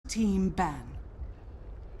team ban.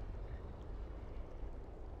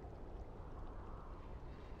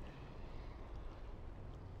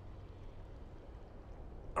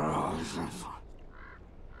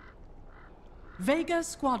 Vega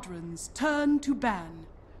squadrons turn to ban.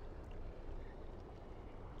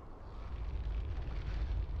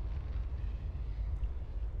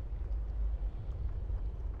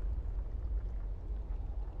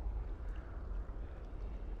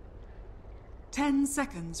 Ten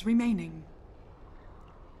seconds remaining.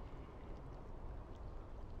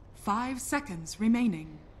 5 seconds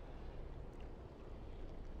remaining.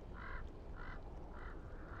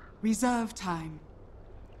 Reserve time.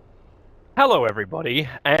 Hello everybody,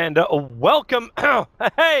 and welcome,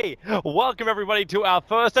 hey, welcome everybody to our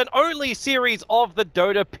first and only series of the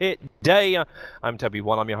Dota Pit Day. I'm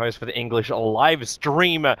Toby1, I'm your host for the English live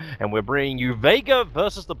stream, and we're bringing you Vega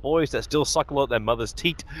versus the boys that still suckle at their mother's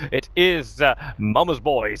teat. It is Mama's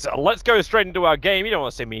Boys. Let's go straight into our game. You don't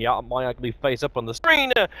want to see me out my ugly face up on the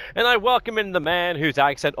screen, and I welcome in the man whose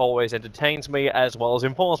accent always entertains me, as well as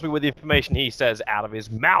informs me with the information he says out of his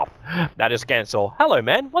mouth. That is Scansor. Hello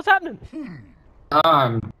man, what's happening?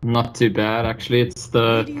 Not too bad actually. It's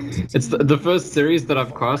the first series that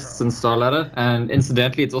I've cast since Star Ladder, and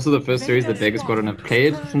incidentally, it's also the first series that Vega Squadron have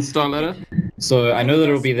played since Star Ladder. So I know that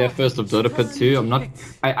it'll be their first of Dota Pit too.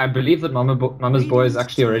 I believe that Mama's Boys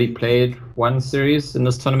actually already played one series in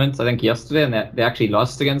this tournament. I think yesterday, and they actually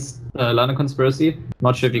lost against London Conspiracy.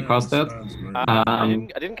 Not sure if you cast that.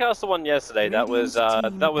 I didn't cast the one yesterday. That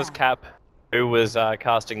was Cap who was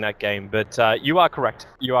casting that game, but you are correct.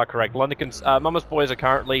 You are correct. Mama's Boys are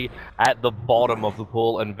currently at the bottom of the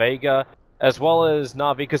pool, and Vega, as well as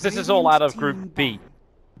Navi, because this is all out of Group B.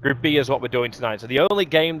 Group B is what we're doing tonight. So the only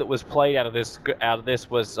game that was played out of this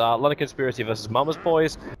was London Conspiracy versus Mama's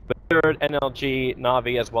Boys, but third, NLG,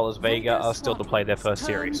 Navi, as well as Vega are still to play their first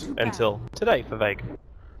series until today for Vega.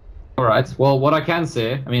 Alright, well, what I can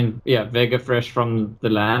say, I mean, yeah, Vega fresh from the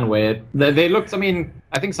LAN where they looked, I mean,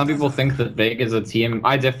 I think some people think that Vega is a team.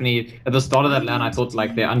 I definitely, at the start of that LAN, I thought,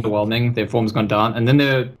 like, they're underwhelming, their form's gone down, and then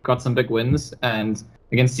they got some big wins, and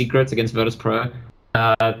against Secrets, against Virtus Pro,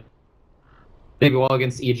 maybe well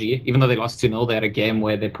against EG, even though they lost 2-0, they had a game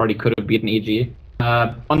where they probably could have beaten EG.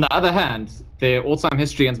 On the other hand, their all-time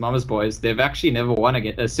history against Mama's Boys, they've actually never won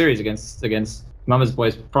a series against Mama's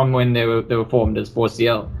Boys from when they were formed as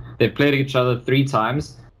 4CL. They've played each other 3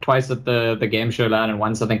 times, twice at the game show LAN and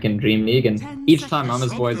once I think in Dream League, and each time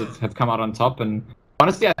Mama's Boys have come out on top. And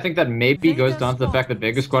honestly, I think that maybe goes down to the fact that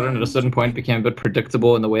Vega Squadron at a certain point became a bit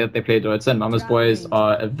predictable in the way that they play Dota, and Mama's Boys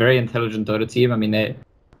are a very intelligent Dota team. I mean, they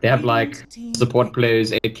have like support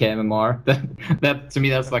players 8k MMR. that to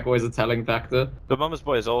me, that's like always a telling factor. The Mama's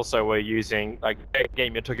Boys also were using, like, a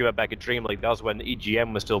game you're talking about back at Dream League, that was when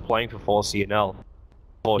EGM was still playing for 4CNL.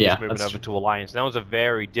 Before just moving over to Alliance. And that was a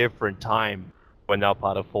very different time when they were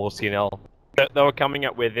part of 4CNL. They were coming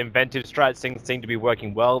up with inventive strats, things seemed to be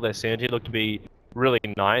working well, their synergy looked to be really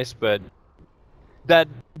nice, but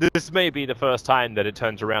this may be the first time that it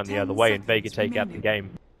turns around the other way and Vega take out the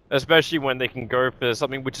game. Especially when they can go for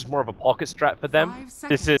something which is more of a pocket strat for them.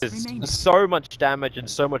 This is so much damage and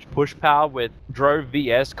so much push power with Drove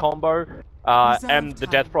VS combo. And the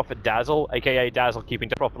Death Prophet Dazzle, aka Dazzle keeping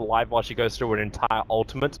Death Prophet alive while she goes through an entire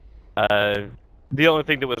ultimate. The only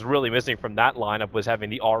thing that was really missing from that lineup was having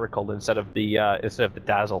the Oracle instead of the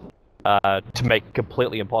Dazzle, to make it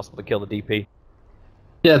completely impossible to kill the DP.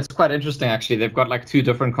 Yeah, it's quite interesting actually. They've got like 2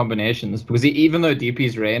 different combinations, because even though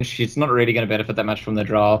DP's range, she's not really going to benefit that much from the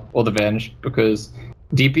draw or the Venge, because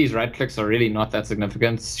DP's right clicks are really not that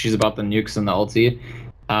significant. She's about the nukes and the ulti.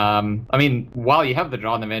 I mean, while you have the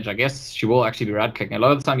draw and the Venge, I guess she will actually be right-clicking. A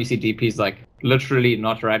lot of the time you see DPs like literally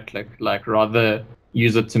not right-click, like rather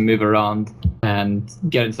use it to move around and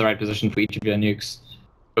get into the right position for each of your nukes.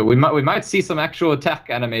 But we might see some actual attack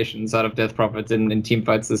animations out of Death Prophet in team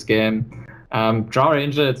fights this game. Draw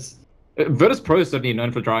Ranger, Virtus Pro is certainly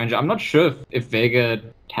known for Draw Ranger. I'm not sure if Vega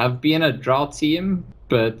have been a draw team,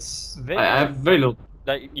 but I have very little.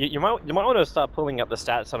 You might want to start pulling up the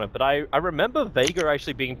stats on it, but I remember Vega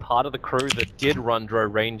actually being part of the crew that did run Draw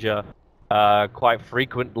Ranger quite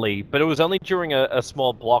frequently, but it was only during a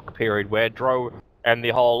small block period where Dro and the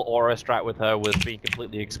whole aura strat with her was being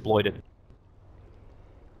completely exploited.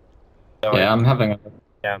 So, yeah, I'm having a...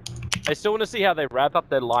 Yeah. I still want to see how they wrap up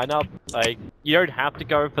their lineup. Like, you don't have to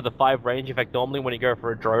go for the 5 range. In fact, normally when you go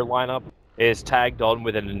for a Dro lineup, is tagged on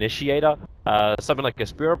with an initiator, something like a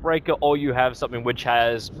Spirit Breaker, or you have something which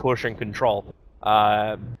has push and control.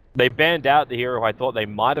 They banned out the hero I thought they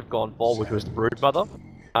might have gone for, which was the Broodmother.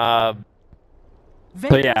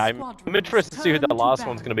 So yeah, I'm interested to see who the last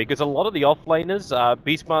one's going to be, because a lot of the offlaners,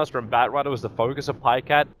 Beastmaster and Batrider was the focus of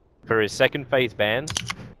Pycat for his second phase ban.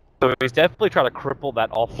 So he's definitely trying to cripple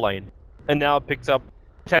that offlane. And now it picks up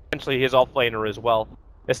potentially his offlaner as well.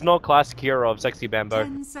 It's not classic hero of Sexy Bambo.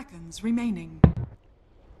 10 seconds remaining.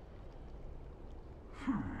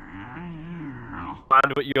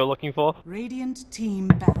 Find what you're looking for? Radiant team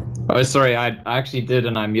ban. Oh, sorry, I actually did,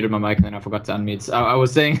 and I muted my mic, and then I forgot to unmute. So I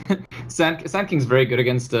was saying, Sand King's very good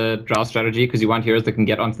against the draw strategy, because you want heroes that can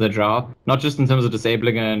get onto the draw, not just in terms of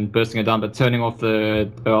disabling and bursting it down, but turning off the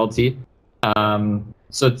ulti.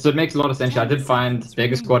 So it makes a lot of sense. I did find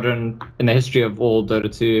Vega Squadron in the history of all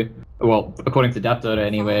Dota 2, well, according to Dap Dota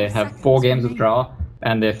anyway, have 4 games of draw,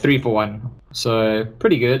 and they're 3 for 1. So,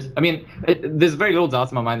 pretty good. I mean, there's very little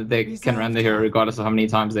doubt in my mind that they can run the hero regardless of how many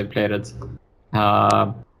times they've played it.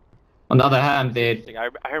 On the other hand,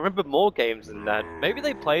 I remember more games than that. Maybe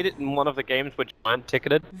they played it in one of the games which aren't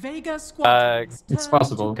ticketed. Vega Squadrons. It's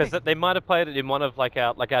possible. Because they might have played it in one of like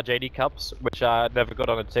our JD Cups, which never got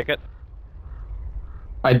on a ticket.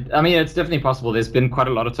 I mean, it's definitely possible. There's been quite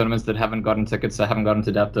a lot of tournaments that haven't gotten tickets, that haven't gotten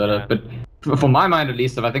to Dap Dota. Yeah. But for my mind, at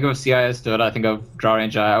least, if I think of CIS Dota, I think of Draw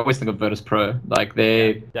Ranger, I always think of Virtus Pro. Like,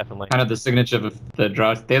 they definitely kind of the signature of the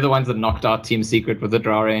draw. They're the ones that knocked out Team Secret with the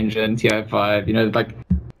Draw Ranger and TI5. You know, like,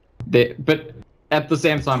 but at the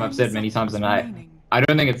same time, I've said many times, and I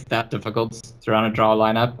don't think it's that difficult to run a draw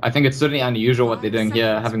lineup. I think it's certainly unusual what they're doing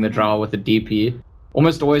here, having the draw with the DP.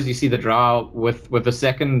 Almost always you see the draw with the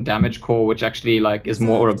second damage core, which actually like is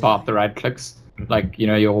more about the right clicks, like, you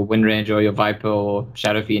know, your Wind Ranger or your Viper or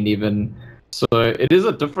Shadow Fiend even. So it is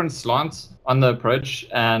a different slant on the approach,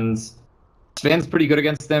 and Sven's pretty good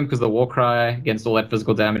against them because the Warcry against all that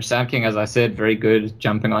physical damage. Sand King, as I said, very good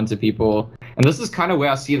jumping onto people. And this is kind of where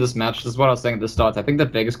I see this match. This is what I was saying at the start. I think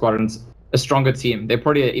that Vega Squadron's a stronger team. They're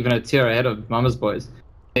probably even a tier ahead of Mama's Boys.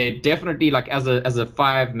 They definitely, like, as a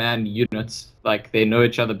 5-man unit, like, they know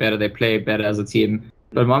each other better, they play better as a team.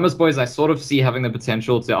 But Mama's Boys, I sort of see having the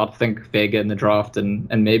potential to outthink Vega in the draft and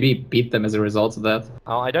maybe beat them as a result of that.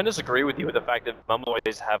 I don't disagree with you with the fact that Mama's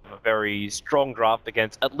Boys have a very strong draft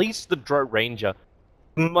against at least the Dro Ranger.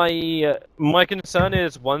 My concern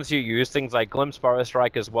is once you use things like Glimpse Burrow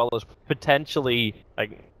Strike as well as potentially,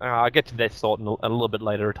 like, I'll get to this thought in a little bit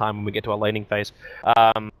later time when we get to our laning phase.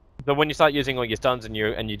 But when you start using all your stuns and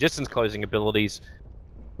your distance closing abilities,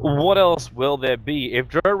 what else will there be? If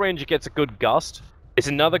Dro Ranger gets a good gust, it's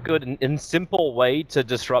another good and simple way to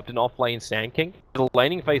disrupt an off-lane Sand King. The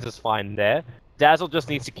laning phase is fine there. Dazzle just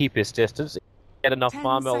needs to keep his distance. Get enough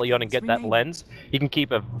farm early on and get that lens. He can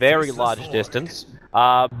keep a very large distance.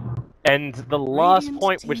 And the last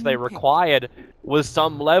point which they required was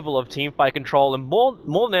some level of teamfight control and more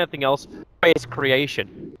than anything else, base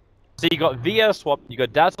creation. So you got VS Swap, you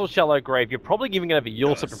got Dazzle Shallow Grave, you're probably giving it over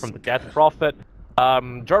Yule Slipper from the Death Prophet.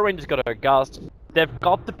 Dro Ranger's got a Gust. They've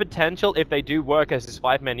got the potential, if they do work as this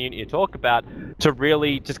 5-man unit you talk about, to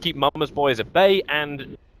really just keep Mama's Boys at bay,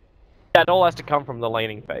 and that all has to come from the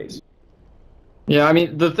laning phase. Yeah, I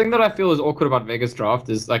mean, the thing that I feel is awkward about Vegas draft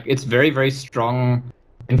is, like, it's very, very strong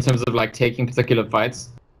in terms of, like, taking particular fights.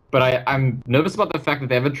 But I'm nervous about the fact that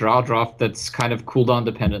they have a draft that's kind of cooldown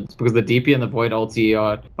dependent, because the DP and the Void ulti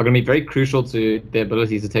are going to be very crucial to their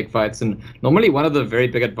ability to take fights. And normally one of the very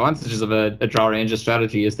big advantages of a draw ranger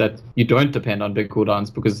strategy is that you don't depend on big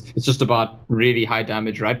cooldowns, because it's just about really high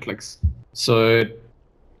damage right clicks. So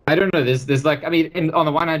I don't know, there's like, I mean, on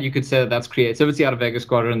the one hand, you could say that that's creativity out of Vega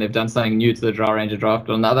Squadron, they've done something new to the Draw Ranger draft,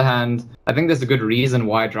 but on the other hand, I think there's a good reason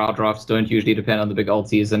why draw drafts don't usually depend on the big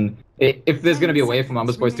ultis, and if there's going to be a way for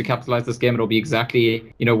Mama's Boys to capitalize this game, it'll be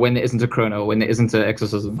exactly, you know, when there isn't a Chrono, when there isn't an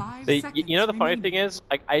Exorcism. You know, the funny thing is,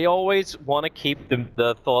 I always want to keep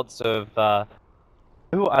the thoughts of, I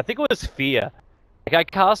think it was Fear. Like, I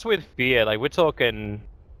cast with Fear, like, we're talking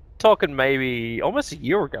maybe almost a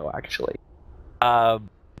year ago, actually.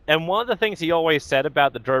 And one of the things he always said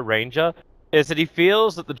about the Dro Ranger is that he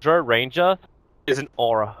feels that the Dro Ranger is an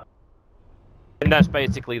aura. And that's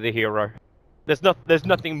basically the hero. There's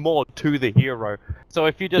nothing more to the hero. So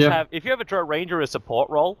if you just have a Dro Ranger as support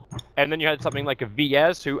role, and then you had something like a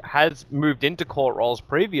VS who has moved into court roles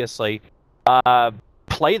previously,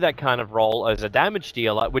 play that kind of role as a damage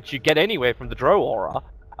dealer, which you get anyway from the Dro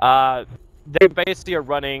aura, they basically are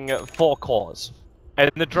running 4 cores. And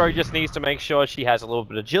the Dro just needs to make sure she has a little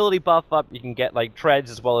bit of agility buff up. You can get, like, treads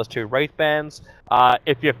as well as 2 wraith bands.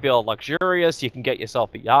 If you feel luxurious, you can get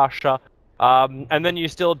yourself a Yasha. And then you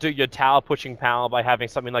still do your tower pushing power by having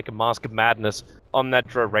something like a Mask of Madness on that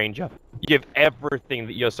Dro Ranger. You give everything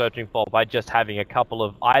that you're searching for by just having a couple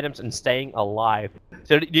of items and staying alive.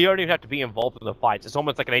 So you don't even have to be involved in the fights. It's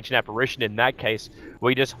almost like an ancient apparition in that case,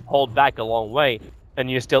 where you just hold back a long way and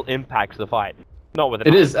you still impact the fight. Not with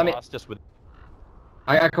an blast, just with.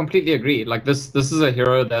 I completely agree. Like this is a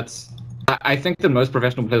hero that's. I think that most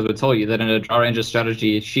professional players would tell you that in a Draw Ranger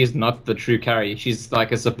strategy, she's not the true carry. She's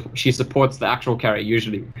like she supports the actual carry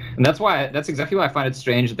usually, and that's exactly why I find it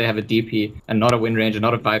strange that they have a DP and not a Wind Ranger,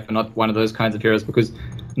 not a Viper, not one of those kinds of heroes. Because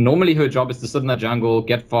normally her job is to sit in the jungle,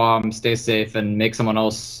 get farm, stay safe, and make someone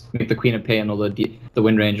else, make the Queen of Pain or the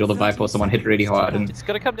Wind Ranger or the Viper or someone hit really hard. And it's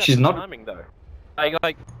gonna come down to timing though.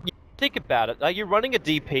 Like you think about it. Like you're running a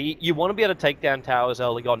DP, you want to be able to take down towers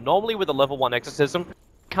early on. Normally with a level 1 exorcism,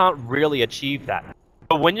 can't really achieve that.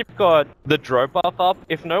 But when you've got the Drow buff up,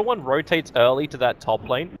 if no one rotates early to that top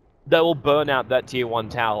lane, they will burn out that tier 1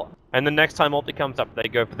 tower. And the next time ulti comes up, they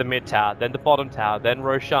go for the mid tower, then the bottom tower, then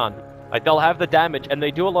Roshan. Like they'll have the damage, and they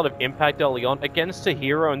do a lot of impact early on against a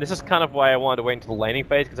hero, and this is kind of why I wanted to wait until the laning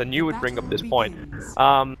phase, because I knew it would bring up this point.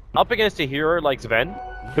 Up against a hero like Sven,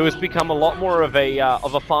 who has become a lot more of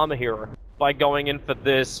a farmer hero by going in for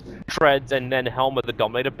this Treads and then Helm with the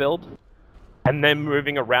Dominator build. And then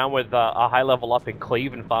moving around with a high level up in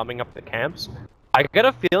Cleave and farming up the camps. I get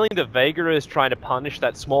a feeling that Vega is trying to punish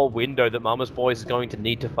that small window that Mama's Boys is going to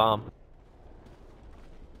need to farm.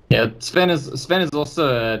 Yeah, Sven is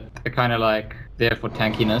also a kind of like there for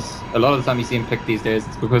tankiness. A lot of the time you see him pick these days,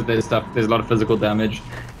 it's because there's a lot of physical damage.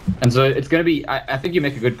 And so it's going to be, I think you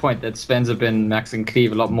make a good point that Svens have been maxing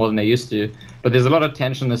Cleave a lot more than they used to. But there's a lot of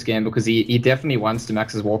tension in this game because he definitely wants to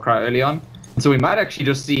max his Warcry early on. So we might actually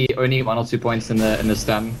just see only 1 or 2 points in the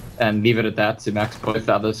stun and leave it at that to max both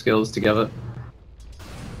the other skills together.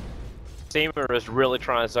 Seamer is really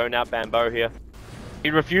trying to zone out Bambo here. He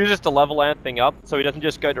refuses to level anything up, so he doesn't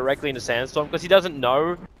just go directly into Sandstorm, because he doesn't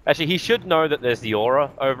know... Actually, he should know that there's the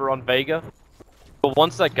aura over on Vega. But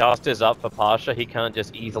once that Gust is up for Pasha, he can't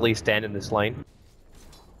just easily stand in this lane.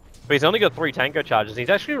 But he's only got 3 Tango charges. He's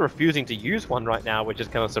actually refusing to use one right now, which is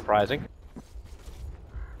kind of surprising.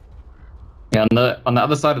 Yeah, on the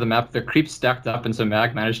other side of the map, the creep stacked up, and so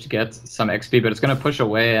Mag managed to get some XP, but it's going to push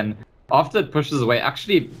away, and after it pushes away,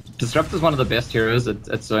 actually, Disrupt is one of the best heroes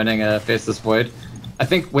at zoning Faceless Void. I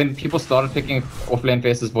think when people started picking offlane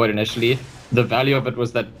Faceless Void initially, the value of it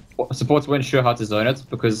was that supports weren't sure how to zone it,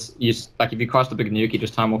 because if you cast a big nuke, you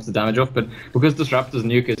just time walks the damage off, but because Disruptor's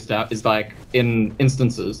nuke is like in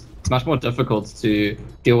instances, it's much more difficult to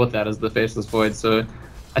deal with that as the Faceless Void, so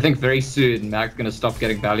I think very soon Mag's going to stop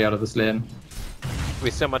getting value out of this lane. It'll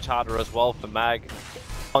be so much harder as well for Mag.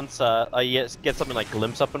 Once you get something like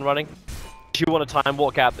Glimpse up and running, you want to time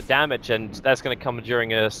walk out the damage, and that's going to come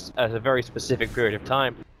during a very specific period of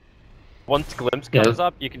time. Once Glimpse comes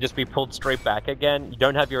up, you can just be pulled straight back again. You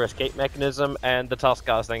don't have your escape mechanism, and the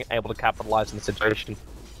Tuskar is then able to capitalize on the situation.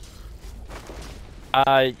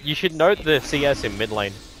 You should note the CS in mid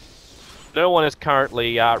lane. No one is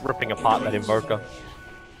currently ripping apart that Invoker.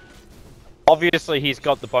 Obviously, he's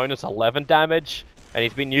got the bonus 11 damage, and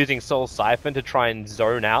he's been using Soul Siphon to try and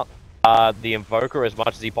zone out the Invoker as much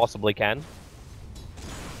as he possibly can.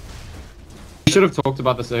 We should have talked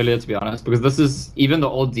about this earlier, to be honest, because this is, even the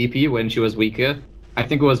old DP when she was weaker, I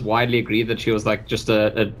think it was widely agreed that she was like just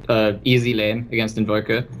a easy lane against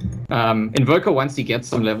Invoker. Invoker, once he gets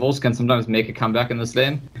some levels, can sometimes make a comeback in this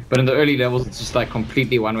lane, but in the early levels, it's just like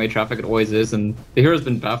completely one-way traffic, it always is, and the hero's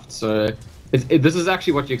been buffed, so this is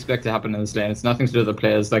actually what you expect to happen in this lane. It's nothing to do with the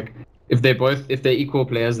players. Like, if they're equal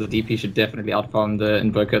players, the DP should definitely outfarm the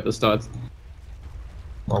Invoker at the start.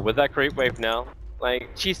 Well, with that creep wave now, like,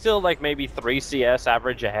 she's still like maybe 3 CS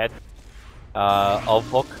average ahead of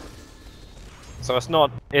Hook. So it's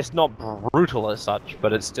not brutal as such,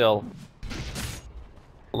 but it's still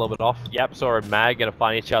a little bit off. Yapzor and Mag gonna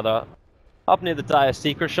find each other up near the Dire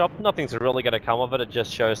Secret Shop. Nothing's really gonna come of it, it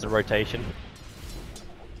just shows the rotation.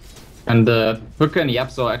 And Hooker and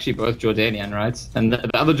Yapzor are actually both Jordanian, right? And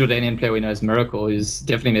the other Jordanian player we know is Miracle, who's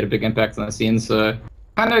definitely made a big impact on the scene, so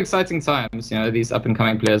kind of exciting times, you know, these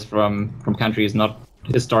up-and-coming players from countries not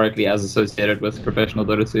historically as associated with professional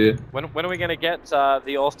Dota 2. When are we going to get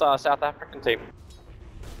the All-Star South African team?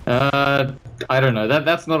 I don't know,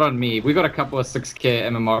 that's not on me. We got a couple of 6k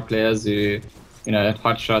MMR players who, you know,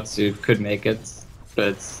 hot shots who could make it,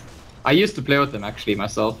 but I used to play with them actually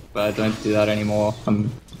myself, but I don't do that anymore.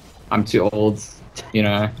 I'm too old, you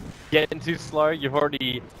know. Getting too slow. You've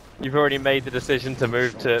already made the decision to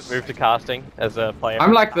move to casting as a player.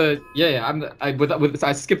 I'm like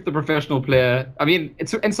I skipped the professional player. I mean,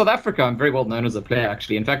 it's in South Africa. I'm very well known as a player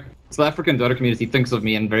actually. In fact, South African Dota community thinks of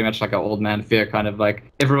me in very much like an old man fear kind of like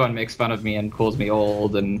everyone makes fun of me and calls me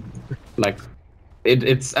old and like,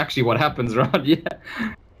 it's actually what happens, right? Yeah.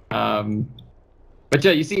 But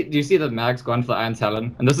yeah, do you see that Mag's gone for the Iron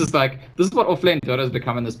Talon? And this is what offlane Dota has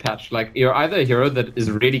become in this patch. Like, you're either a hero that is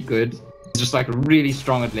really good, just like really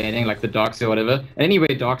strong at laning, like the Darkseer or whatever. And anyway,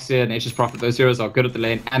 Darkseer, Nature's Prophet, those heroes are good at the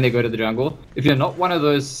lane and they go to the jungle. If you're not one of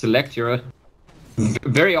those select heroes,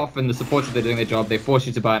 very often the supports, if they're doing their job, they force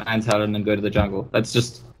you to buy an Iron Talon and go to the jungle. That's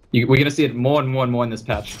just, we're going to see it more and more and more in this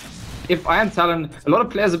patch. If Iron Talon, a lot of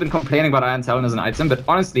players have been complaining about Iron Talon as an item, but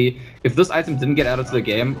honestly, if this item didn't get added to the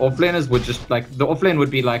game, offlaners would just like, the offlane would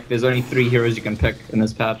be like, there's only 3 heroes you can pick in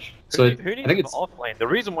this patch. So who needs I think it's offlane? The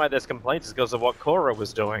reason why there's complaints is because of what Korra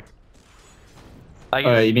was doing.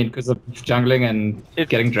 You mean because of jungling and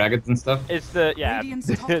getting dragons and stuff? It's the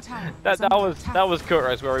that was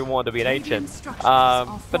Korra's where he wanted to be an ancient.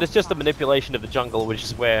 But it's just the manipulation of the jungle, which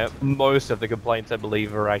is where most of the complaints, I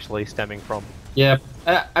believe, are actually stemming from. Yeah,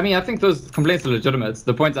 I mean, I think those complaints are legitimate.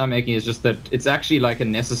 The point I'm making is just that it's actually like a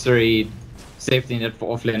necessary safety net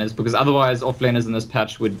for offlaners, because otherwise offlaners in this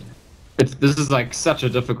patch would. This is like such a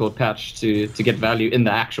difficult patch to get value in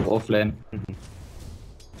the actual offlane.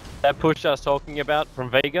 That push I was talking about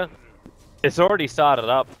from Vega, it's already started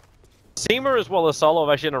up. Seema as well as Solo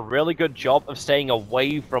have actually done a really good job of staying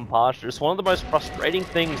away from Pasha. It's one of the most frustrating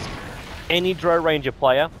things any Dro Ranger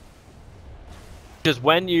player. Because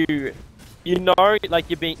when you know, like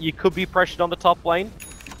you could be pressured on the top lane,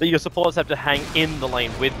 that your supporters have to hang in the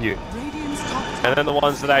lane with you. And then the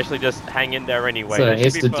ones that actually just hang in there anyway. So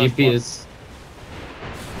here's the DP is...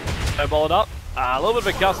 Snowball it up. A little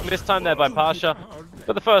bit of a gust mistime there by Pasha.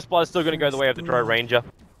 But the first blood is still going to go the way of the Dro Ranger.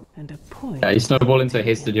 Yeah, you snowball into a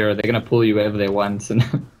hasted hero, they're going to pull you wherever they want,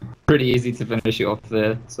 and pretty easy to finish you off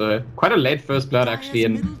there. So quite a late first blood actually,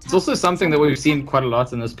 and it's also something that we've seen quite a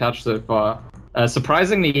lot in this patch so far.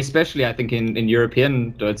 Surprisingly, especially I think in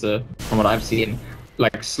European Dota, from what I've seen,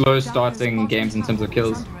 like slow starting games in terms of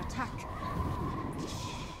kills.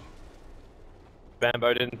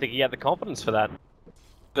 Bambo didn't think he had the confidence for that.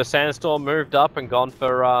 The Sandstorm moved up and gone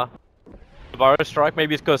for the Burrow Strike.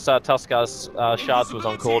 Maybe it's because Tuskar's Shards was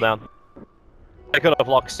on cooldown. They could have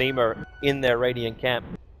locked Seema in their Radiant camp,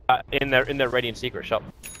 in their Radiant secret shop.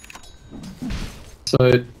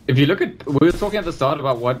 So if you look at, we were talking at the start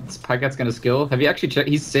about what Pykat's going to skill. Have you actually checked?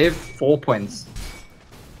 He's saved 4 points.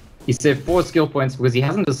 He saved 4 skill points because he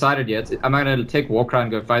hasn't decided yet. Am I going to take Warcry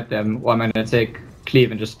and go fight them, or am I going to take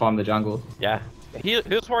Cleave and just farm the jungle? Yeah. He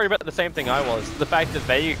was worried about the same thing I was. The fact that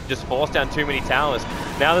Vega just forced down too many towers.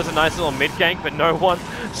 Now there's a nice little mid gank, but no one.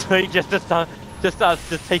 So he just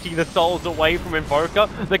starts taking the souls away from Invoker.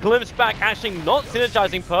 The glimpse back actually not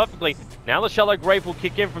synergizing perfectly. Now the Shallow Grave will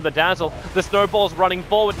kick in from the Dazzle. The Snowball's running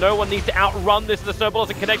forward. No one needs to outrun this. The Snowball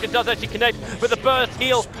doesn't connect. It does actually connect with the burst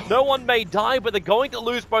heal. No one may die, but they're going to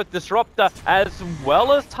lose both Disruptor as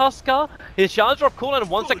well as Tuskar. His Shards drop cooldown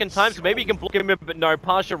 1 second time, so maybe he can block him in, but no,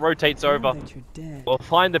 Pasha rotates over. We'll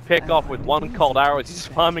find the pick off with 1 cold arrow as he's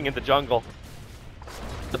farming in the jungle.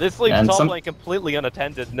 But this leaves top lane completely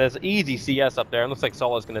unattended, and there's easy CS up there, and looks like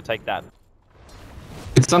Solo's going to take that.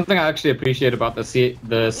 It's something I actually appreciate about the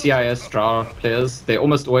CIS Stra players. They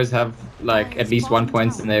almost always have like at least 1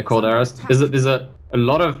 point in their cold arrows. There's a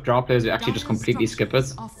lot of Drow players who actually just completely skip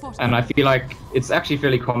it, and I feel like it's actually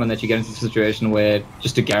fairly common that you get into a situation where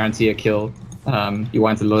just to guarantee a kill, you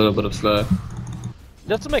want a little bit of slow. It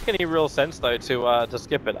doesn't make any real sense though to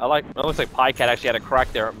skip it. It looks like Pycat actually had a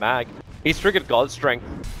crack there at Mag. He's triggered God Strength,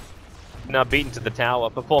 now beaten to the tower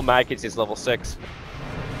before Mag hits his level 6.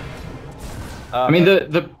 I mean,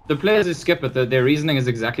 the players who skip it, their reasoning is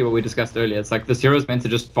exactly what we discussed earlier. It's like this hero's meant to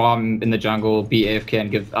just farm in the jungle, be AFK, and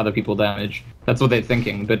give other people damage. That's what they're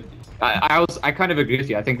thinking. But I kind of agree with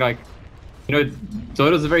you. I think, like, you know,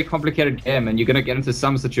 Dota's a very complicated game, and you're going to get into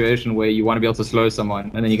some situation where you want to be able to slow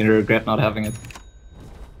someone, and then you're going to regret not having it.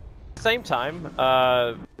 At the same time,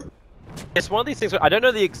 it's one of these things where I don't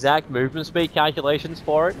know the exact movement speed calculations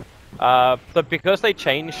for it. But because they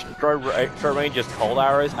changed Dro Ranger's cold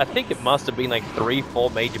arrows, I think it must have been like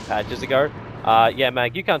 3-4 major patches ago. Yeah,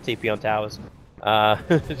 Mag, you can't TP on towers.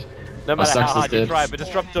 No matter how hard you try, but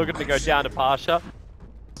Disrupt's still going to go down to Pasha.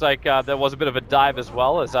 It's like there was a bit of a dive as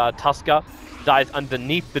well as Tuskar dies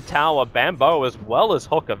underneath the tower. Bambo as well as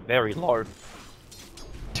Hook are very low.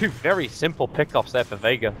 2 very simple pickoffs there for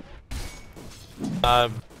Vega.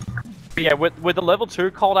 Yeah, with the level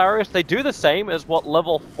 2 cold arrows, they do the same as what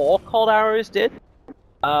level 4 cold arrows did.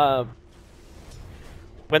 When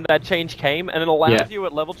that change came, and it allows you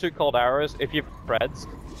at level 2 cold arrows, if you have Preds,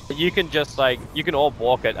 You can just like, you can all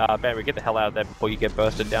walk it. Barry, get the hell out of there before you get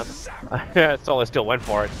bursted down. So I still went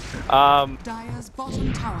for it. Dire's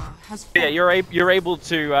bottom tower has Yeah, fallen. you're able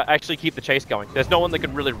to actually keep the chase going. There's no one that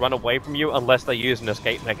can really run away from you unless they use an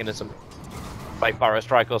escape mechanism, like Burrow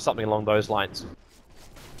Strike or something along those lines.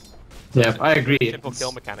 Yeah, I agree. Simple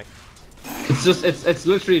kill mechanic. It's just, it's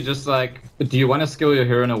literally just like, do you want to skill your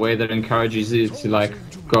hero in a way that encourages you to like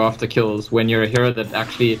go after kills when you're a hero that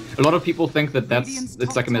actually, a lot of people think that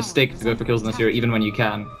it's like a mistake to go for kills in this hero even when you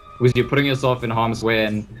can, because you're putting yourself in harm's way,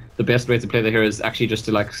 and the best way to play the hero is actually just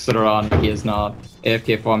to like sit around like he is now,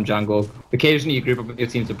 AFK farm jungle. Occasionally you group up with your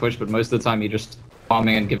team to push, but most of the time you're just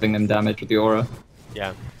farming and giving them damage with the aura.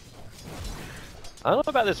 Yeah. I don't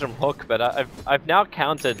know about this from Hook, but I've now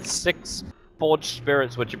counted 6 Forged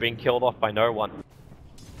Spirits which are being killed off by no one.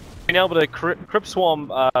 Being able to Crypt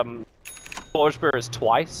Swarm Forged Spirits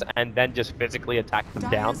twice and then just physically attack them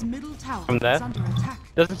down Dire's middle tower from there. is under attack.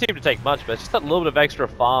 Doesn't seem to take much, but it's just that little bit of extra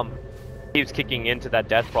farm keeps kicking into that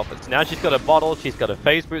Death Prophet. So now she's got a bottle, she's got her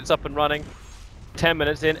Phase Boots up and running. 10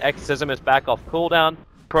 minutes in, Exorcism is back off cooldown.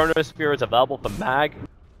 Chronosphere is available for Mag.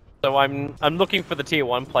 So I'm looking for the tier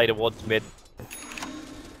 1 play towards mid.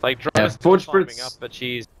 Like, Drone's still Forged farming Spirits. up, but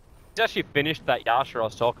she's actually finished that Yasha I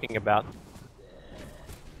was talking about.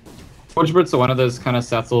 Forge Brits are one of those kind of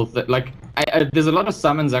subtle that, like, there's a lot of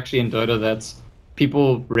summons actually in Dota that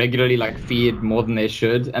people regularly like feed more than they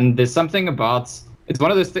should, and there's something about it's one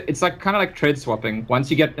of those. It's like kind of like trade swapping. Once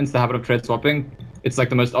you get into the habit of trade swapping, it's like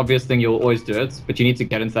the most obvious thing, you'll always do it, but you need to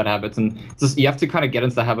get into that habit, and just you have to kind of get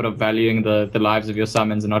into the habit of valuing the lives of your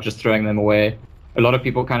summons and not just throwing them away. A lot of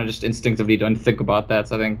people kind of just instinctively don't think about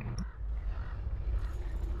that, I think.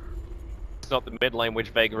 It's not the mid lane which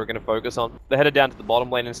Vega are going to focus on. They're headed down to the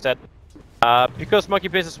bottom lane instead. Because Monkey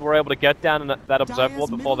Business were able to get down in that observer wall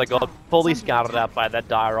before they got fully scouted out by that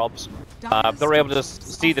dire obs, they're able to just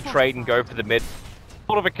see the trade and go for the mid.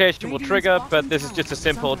 Fortification will trigger, but this is just a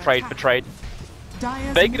simple trade for trade.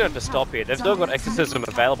 Vega don't have to stop here. They've still got Exorcism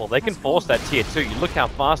available. They can force that tier 2. You look how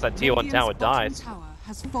fast that tier 1 tower dies.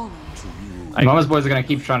 Mama's boys are gonna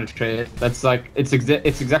keep trying to trade. That's like it's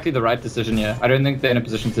exactly the right decision here. I don't think they're in a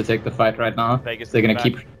position to take the fight right now. They're gonna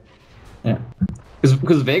keep, yeah,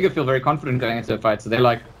 because Vega feel very confident going into a fight. So they're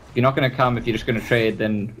like, if you're not gonna come, if you're just gonna trade,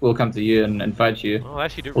 then we'll come to you and fight you. Oh,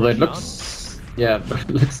 actually do. Although it looks, yeah, but it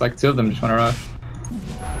looks like 2 of them just want to rush.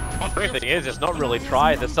 The thing is, it's not really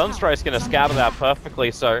try. The Sunstrike's gonna scout it out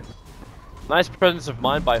perfectly. So nice presence of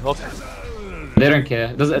mind by Hook. They don't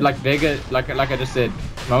care. Does it like Vega? Like I just said,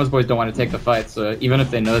 Mama's boys don't want to take the fight. So even if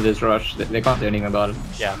they know there's rush, they can't do anything about it.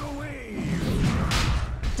 Yeah.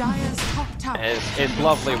 Dire's top tower. It's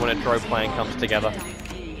lovely when a Drow plan comes together.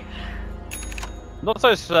 Not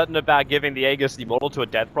so certain about giving the Aegis the Immortal to a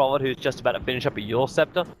Death Prophet who's just about to finish up a Yule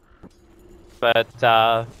Scepter.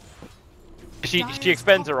 But she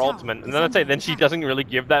expends her ultimate, and then I'd say then she doesn't really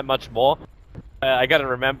give that much more. I gotta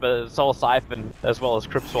remember Soul Siphon as well as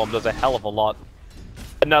Crypt Swarm does a hell of a lot.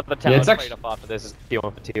 Another tower trade-off after this is tier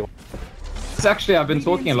 1 for tier 1. It's actually, I've been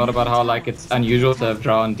talking a lot about how like it's unusual to have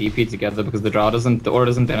Drow and DP together because the aura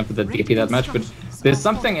doesn't benefit the DP that much, but there's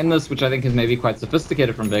something in this which I think is maybe quite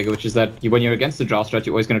sophisticated from Vega, which is that when you're against the Drow strat,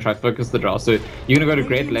 you're always going to try to focus the Drow. So you're going to go to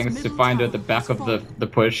great lengths to find her at the back of the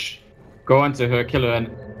push, go onto her, kill her, and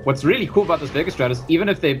what's really cool about this Vega strat is even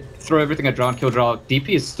if they throw everything at Drow and kill Drow, DP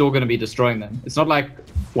is still going to be destroying them. It's not like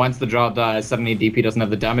once the Drow dies, suddenly DP doesn't have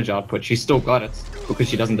the damage output. She's still got it because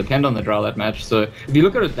she doesn't depend on the Drow that much. So if you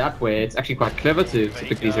look at it that way, it's actually quite clever to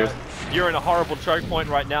pick these heroes. You're in a horrible choke point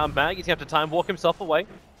right now, Mag. He's going to have to time walk himself away.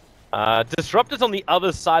 Disrupt is on the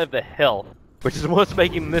other side of the hill, which is what's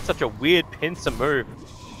making this such a weird pincer move.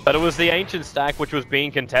 But it was the Ancient Stack which was being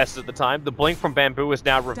contested at the time. The blink from Bamboo is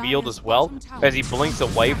now revealed as well, as he blinks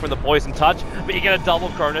away from the Poison Touch. But you get a double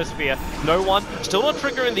Chronosphere. No one, still not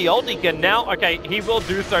triggering the ult. He can now, okay, he will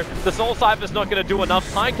do so. The Soul Cypher's not going to do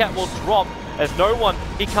enough. Time Cap will drop, as no one,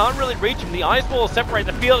 he can't really reach him. The Ice Wall will separate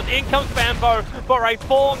the field, and in comes Bamboo for a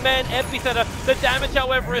 4-man epicenter. The damage,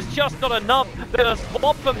 however, is just not enough. They're going to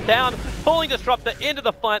swap them down, pulling Disruptor into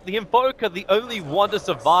the fight. The Invoker, the only one to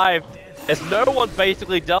survive, as no one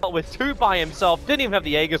basically dealt with 2 by himself, didn't even have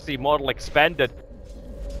the Aegis model expended.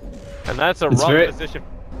 And that's a rough position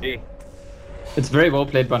for me. It's very well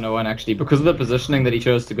played by no one actually, because of the positioning that he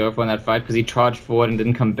chose to go for in that fight, because he charged forward and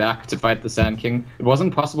didn't come back to fight the Sand King. It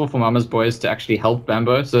wasn't possible for Mama's boys to actually help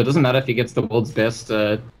Bambo, so it doesn't matter if he gets the world's best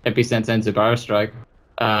epicenter into Burrow Strike.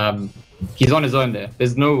 He's on his own there.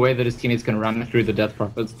 There's no way that his teammates can run through the Death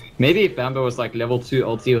Prophets. Maybe if Bambo was like level 2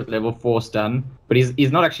 ulti with level 4 stun, but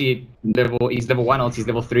he's not actually he's level 1 ulti, he's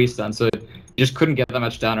level 3 stun, so he just couldn't get that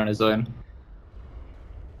much down on his own.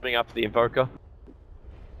 Coming up for the Invoker.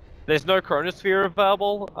 There's no Chronosphere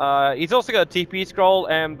available. He's also got a TP scroll,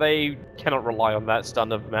 and they cannot rely on that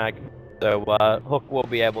stun of Mag. So Hook will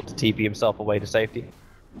be able to TP himself away to safety.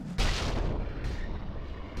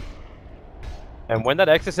 And when that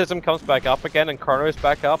Exorcism comes back up again and Chrono's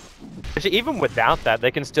back up, actually even without that,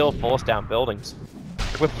 they can still force down buildings.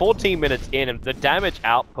 With 14 minutes in, and the damage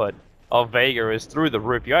output of Vega is through the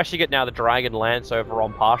roof. You actually get now the Dragon Lance over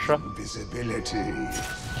on Pasha. Visibility.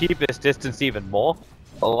 Keep this distance even more.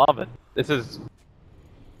 I love it. This is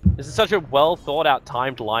such a well thought out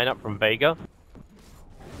timed lineup from Vega.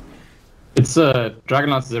 It's Dragon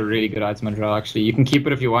Lance is a really good item as well, actually. You can keep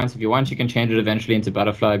it if you want. If you want, you can change it eventually into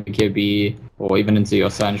Butterfly, BKB, or even into your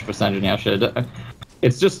Sanj for Sanj and Yasha.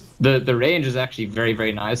 It's just, the range is actually very,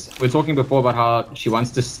 very nice. We were talking before about how she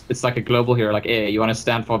wants to, it's like a global hero, like, hey, you want to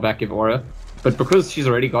stand far back, give aura. But because she's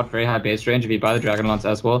already got very high base range, if you buy the Dragon Lance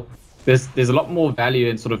as well, there's a lot more value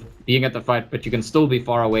in sort of being at the fight, but you can still be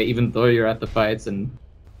far away even though you're at the fights, and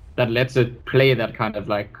that lets it play that kind of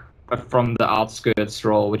like from the outskirts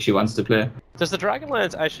role which he wants to play. Does the Dragon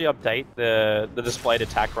Lance actually update the displayed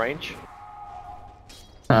attack range?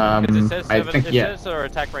 It says our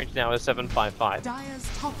attack range now is 755.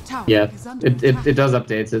 Dire's top tower Yeah, is under it attack. does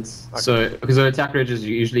update it. Okay. So because the attack range is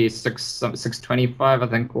usually 625, I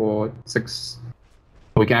think, or 6.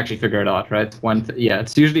 We can actually figure it out, right? Yeah,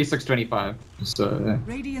 it's usually 625. So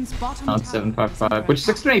Radiant's bottom not tower is 755, under which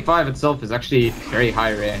attack. 625 itself is actually very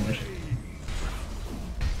high range.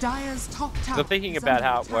 Dire's top tower So thinking is about under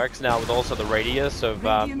how it attack. works now with also the radius of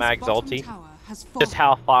Radiant's Mag's bottom ulti, tower has just fallen.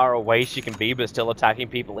 how far away she can be but still attacking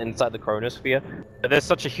people inside the Chronosphere. But there's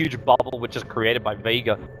such a huge bubble which is created by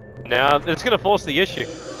Vega. Now, it's going to force the issue.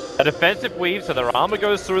 A defensive weave, so their armor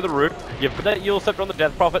goes through the roof, you put that Eul Scepter on the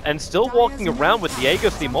Death Prophet, and still walking around with the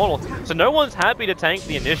Aegis the Immortal. So no one's happy to tank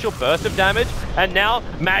the initial burst of damage, and now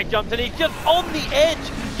Mag jumps in, he's just on the edge,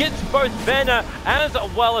 gets both Venom as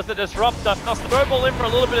well as the Disruptor. Now snowball in for a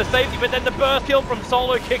little bit of safety, but then the burst kill from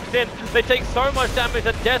Solo kicks in. They take so much damage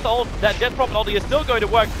that Death Prophet ulti is still going to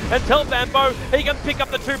work until Bambo, he can pick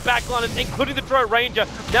up the two backliners, including the Drow Ranger.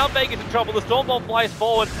 Now Vega's in trouble, the Stormbolt flies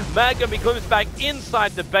forward, Mag gonna be glimpsed back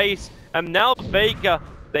inside the base. And now Vega,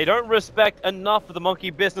 they don't respect enough of the Monkey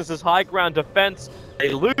Business's high ground defense. They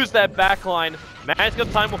lose their backline. Mag's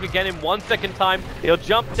got Time Walk again in 1 second time. He'll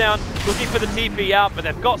jump down, looking for the TP out, but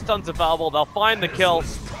they've got stuns available. They'll find the kill.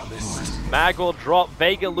 Mag will drop,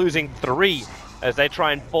 Vega losing 3 as they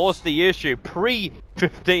try and force the issue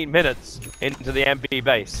pre-15 minutes into the MB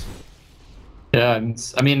base. Yeah,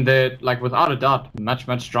 and, I mean, they're, like, without a doubt, much,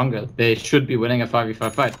 much stronger. They should be winning a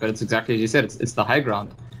 5v5 fight, but it's exactly as you said, it's the high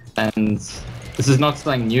ground. And this is not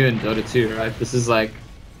something new in Dota 2, right? This is like,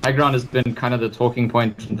 high ground has been kind of the talking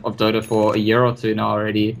point of Dota for a year or two now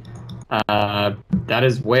already. That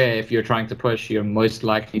is where, if you're trying to push, you're most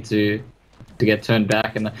likely to get turned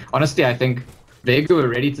back. And honestly, I think Vega were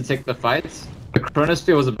ready to take the fights. The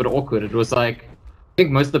Chronosphere was a bit awkward. It was like, I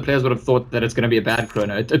think most of the players would have thought that it's going to be a bad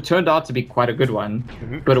Chrono. It turned out to be quite a good one,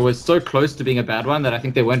 but it was so close to being a bad one that I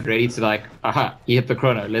think they weren't ready to like, aha, he hit the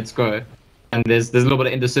Chrono, let's go. And there's a little bit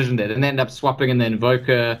of indecision there. And they end up swapping in the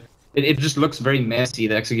Invoker. It just looks very messy,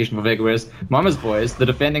 the execution for Vega, whereas Mama's Boys, the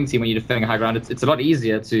defending team, when you're defending high ground, it's a lot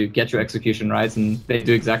easier to get your execution right, and they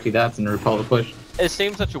do exactly that and repel the push. It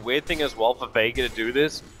seems such a weird thing as well for Vega to do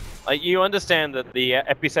this. Like, you understand that the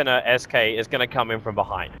Epicenter SK is going to come in from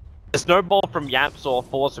behind. The snowball from Yaps or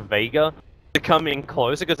Force Vega to come in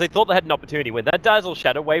closer because they thought they had an opportunity. When that Dazzle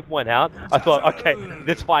Shadow Wave went out, I thought, okay,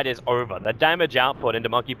 this fight is over. The damage output into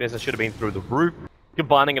Monkey Business should have been through the roof,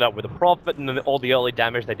 combining it up with the Prophet and all the early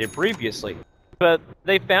damage they did previously. But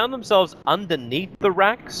they found themselves underneath the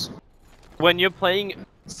racks. When you're playing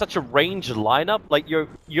such a ranged lineup, like your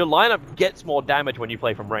lineup gets more damage when you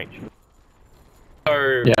play from range.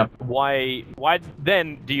 So yeah. Why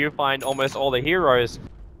then do you find almost all the heroes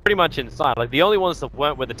pretty much inside? Like, the only ones that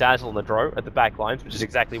weren't were the Dazzle and the Drow at the back lines, which is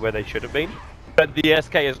exactly where they should have been. But the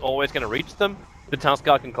SK is always going to reach them. The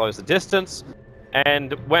Tuskar can close the distance.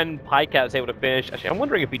 And when Pycat is able to finish, actually, I'm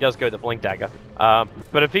wondering if he does go the Blink Dagger.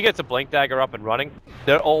 But if he gets a Blink Dagger up and running,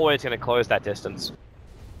 they're always going to close that distance.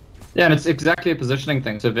 Yeah, and it's exactly a positioning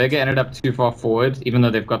thing. So Vega ended up too far forward, even though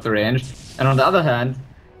they've got the range. And on the other hand,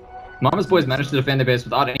 Mama's Boys managed to defend the base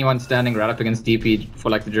without anyone standing right up against DP for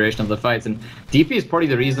like the duration of the fights. And DP is probably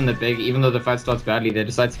the reason that Vega, even though the fight starts badly, they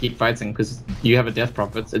decide to keep fighting because you have a Death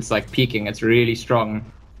Prophet. It's like peaking. It's really strong.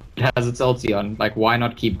 It has its ulti on. Like, why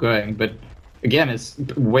not keep going? But again, it's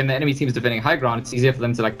when the enemy team is defending high ground, it's easier for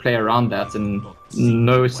them to like play around that, and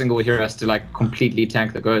no single hero has to like completely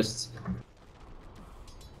tank the ghosts.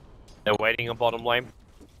 They're waiting on bottom lane.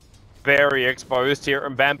 very exposed here,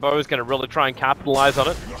 and Bambo is going to really try and capitalize on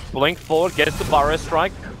it. Blink forward, gets the burrow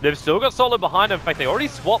strike. They've still got Solo behind him. In fact, they already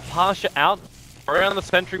swapped Pasha out around the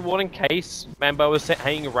sentry ward in case Bambo was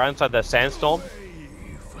hanging around inside their sandstorm.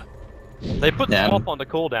 They put the swap on the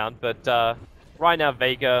cooldown, but right now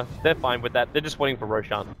Vega, they're fine with that. They're just waiting for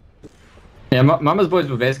Roshan. Yeah, Mama's boys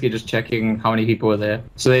were basically just checking how many people were there.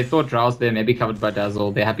 So they thought Drow's there, maybe covered by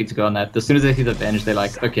Dazzle. They're happy to go on that. As soon as they see the Venge, they're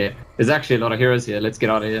like, okay, there's actually a lot of heroes here. Let's get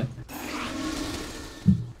out of here.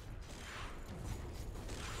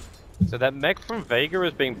 So that mech from Vega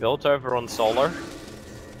is being built over on Solo.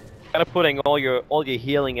 Kind of putting all your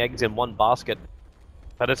healing eggs in one basket.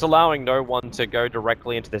 But it's allowing no one to go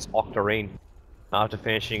directly into this Octarine after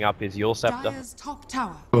finishing up his Yule Scepter.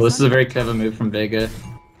 Well, this is a very clever move from Vega.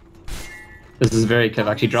 This is very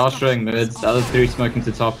clever. Actually, Drow's showing mids, the other three smoking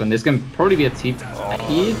to top, and there's going to probably be a TP.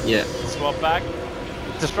 Yeah. Swap back.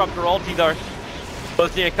 Disruptor ulti though.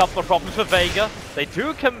 Posing a couple of problems for Vega. They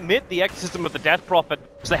do commit the exorcism of the Death Prophet,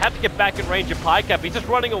 so they have to get back in range of Pycap. He's just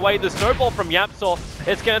running away. The snowball from Yapsor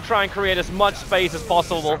is going to try and create as much space as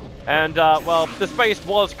possible. And, well, the space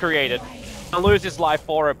was created. He'll lose his life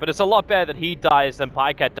for it, but it's a lot better that he dies than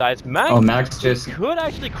Pycat dies. Max just could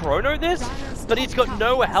actually chrono this, but he's got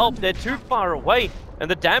no help. They're too far away,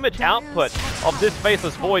 and the damage output of this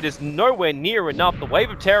Faithless Void is nowhere near enough. The Wave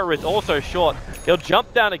of Terror is also short. He'll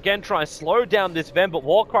jump down again, try and slow down this Ven, but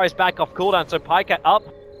Warcry's back off cooldown, so Pycat up.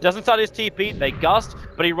 Doesn't start his TP, they gust,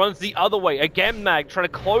 but he runs the other way. Again, Mag trying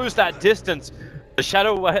to close that distance. The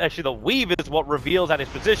Shadow, actually the Weave is what reveals at his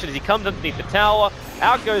position as he comes underneath the tower.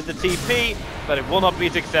 Out goes the TP, but it will not be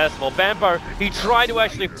successful. Bambo, he tried to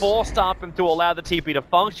actually force-stop him to allow the TP to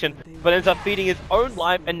function, but ends up feeding his own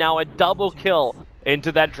life, and now a double kill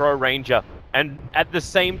into that Dro Ranger. And at the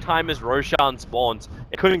same time as Roshan spawns,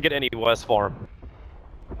 it couldn't get any worse for him.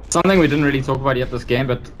 Something we didn't really talk about yet this game,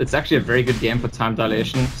 but it's actually a very good game for time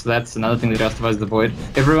dilation, so that's another thing that justifies the Void.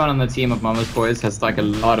 Everyone on the team of Mama's Boys has like a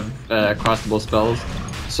lot of castable spells,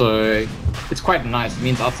 so it's quite nice. It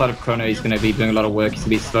means outside of Chrono he's going to be doing a lot of work, he's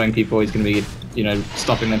going to be slowing people, he's going to be, you know,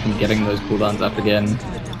 stopping them from getting those cooldowns up again.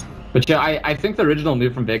 But yeah, I think the original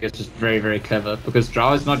move from Vega is just very, very clever, because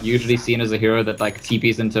Drow is not usually seen as a hero that like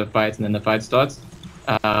TPs into a fight and then the fight starts.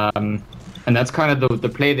 And that's kind of the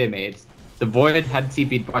play they made. The Void had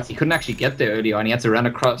TP'd bots, he couldn't actually get there early on, he had to run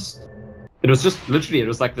across. It was just, literally, it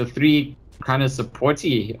was like the three kind of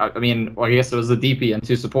supporty, I mean, well, I guess it was the DP and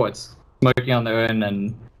two supports, smoking on their own,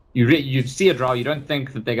 and you see a Drow, you don't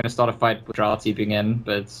think that they're going to start a fight with Drow TPing in,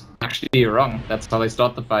 but actually you're wrong, that's how they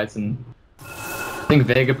start the fights, and I think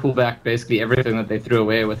Vega pulled back basically everything that they threw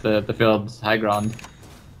away with the field's high ground.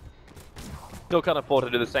 Still can't afford to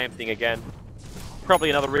do the same thing again. Probably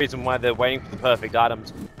another reason why they're waiting for the perfect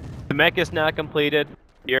items. The mech is now completed.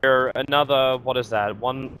 You're another, what is that,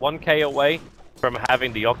 1k away from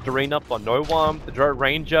having the Octarine up on no one. The Dro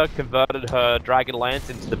Ranger converted her Dragon Lance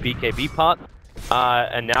into the BKB part,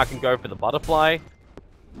 and now can go for the Butterfly.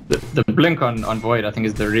 The blink on Void, I think,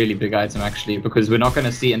 is the really big item, actually, because we're not going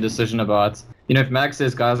to see indecision about, you know, if Mag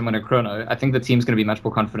says, guys, I'm going to chrono, I think the team's going to be much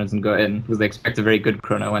more confident and go in, because they expect a very good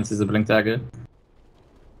chrono once there's a blink dagger.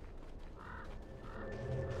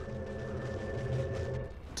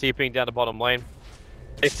 TPing down the bottom lane.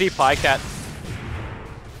 They see Pycat.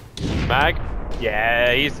 Mag?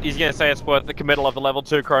 Yeah, he's gonna say it's worth the committal of the level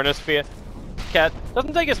 2 Chronosphere. Cat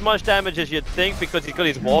doesn't take as much damage as you'd think because he's got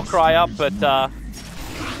his Warcry up, but the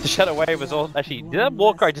Shadow Wave was all actually, did that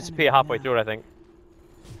Warcry disappear halfway through it, I think?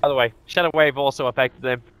 By the way, Shadow Wave also affected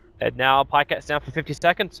them. And now Pycat's down for 50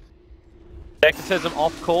 seconds. Exorcism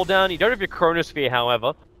off cooldown. You don't have your Chronosphere,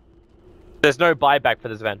 however. There's no buyback for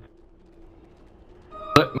this event.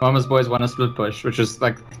 Mama's Boys won a split push, which is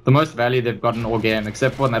like the most value they've gotten all game,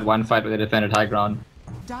 except for in that one fight where they defended high ground.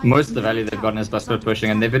 Most of the value they've gotten is by split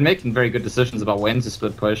pushing, and they've been making very good decisions about when to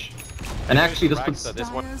split push. And actually, this puts... Yeah,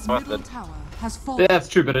 that's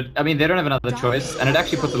true, but I mean, they don't have another choice, and it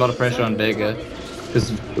actually puts a lot of pressure on Vega, because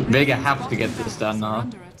Vega have to get this done now.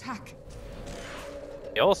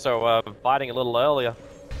 Also, fighting a little earlier.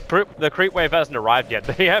 The creep wave hasn't arrived yet.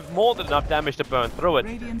 They have more than enough damage to burn through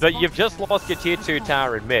it, but you've just lost your tier 2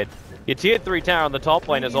 tower in mid. Your tier 3 tower on the top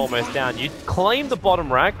lane is almost down. You claim the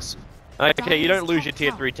bottom racks. Okay, you don't lose your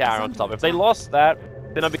tier 3 tower on top. If they lost that,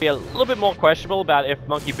 then I'd be a little bit more questionable about if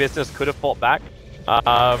Monkey Business could have fought back.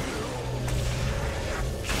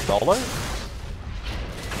 Solo?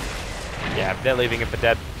 Yeah, they're leaving him for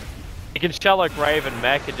dead. He can Shallow Grave and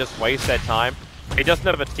Mech and just waste their time. He doesn't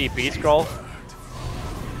have a TP scroll.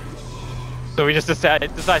 So he just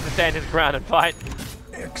decides to stand his ground and fight.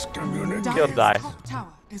 He'll die. Top tower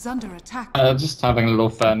is under attack. Just having a little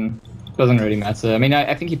fun. doesn't really matter. I mean,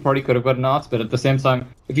 I think he probably could have gotten out, but at the same time,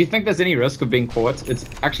 if you think there's any risk of being caught, it's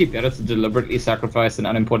actually better to deliberately sacrifice an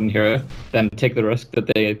unimportant hero than take the risk that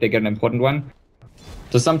they get an important one.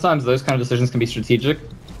 So sometimes those kind of decisions can be strategic.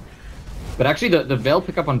 But actually, the Veil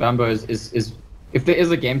pickup on Bambo is if there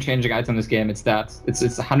is a game-changing item in this game, it's that. It's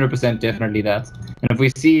 100% definitely that. And if we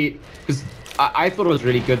see, because I thought it was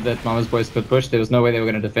really good that Mama's Boys could push. There was no way they were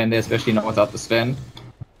going to defend there, especially not without the Sven.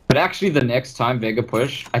 But actually, the next time Vega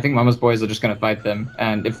push, I think Mama's Boys are just going to fight them.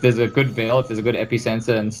 And if there's a good Veil, if there's a good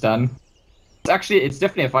Epicenter and stun, it's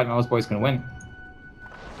definitely a fight Mama's Boys can win.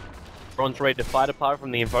 Ron's ready to fight apart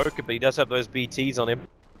from the Invoker, but he does have those BTs on him.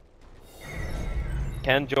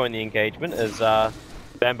 Can join the engagement as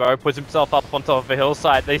Bambo puts himself up on top of a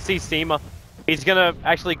hillside. They see Seema. He's gonna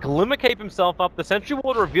actually glimmer cape himself up. The sentry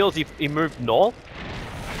ward reveals he moved north.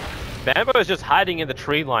 Bambo is just hiding in the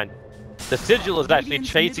tree line. The Sigil is actually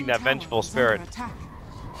chasing that vengeful spirit.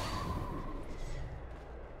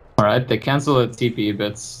 Alright, they cancel the TP,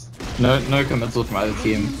 but no committal from either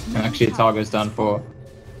team. And actually the tower goes down for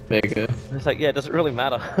Vega. It's like, yeah, it doesn't really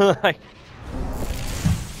matter.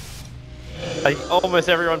 like almost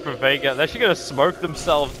everyone from Vega, they're actually gonna smoke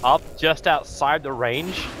themselves up just outside the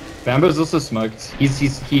range. Bambo's also smoked.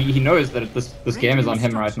 He knows that this game is on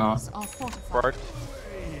him right now. Broke.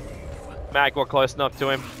 Mag got close enough to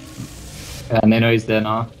him. And they know he's there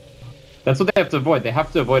now. That's what they have to avoid. They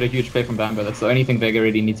have to avoid a huge play from Bambo. That's the only thing Vega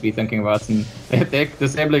really needs to be thinking about. And they're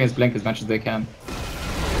disabling his blink as much as they can.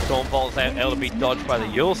 Stormbolt's able to be dodged by the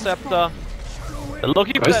Yule Scepter. They're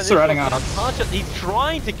looking for that surrounding out. He's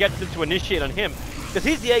trying to get them to initiate on him. Because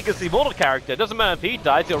he's the Aegis Immortal character. It doesn't matter if he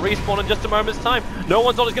dies, he'll respawn in just a moment's time. No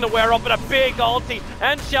one's always going to wear off, but a big ulti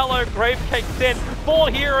and shallow grave kicks in. 4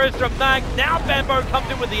 heroes from Mag. Now Bambo comes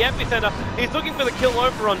in with the epicenter. He's looking for the kill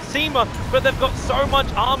over on Seema, but they've got so much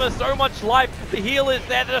armor, so much life. The heal is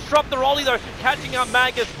there. The Disruptor Ollie, though, catching up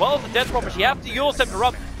Mag as well as the Death Prophet. She has to Yule Scepter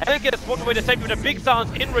up and then get a spot away to save him in a big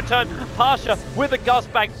silence in return. Pasha with a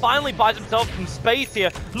gust back finally buys himself some space here,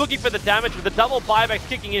 looking for the damage with the double buybacks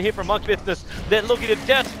kicking in here from Monk's Business. They're looking to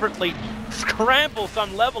desperately scramble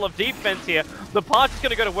some level of defense here. The Pasha's going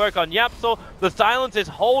to go to work on Yapsor. The silence is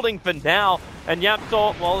holding for now, and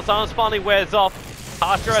Yapsor, well, the silence finally wears off.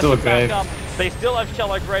 Pasha has to back up. They still have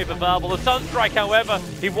Shallow Grave available. The Sunstrike, however,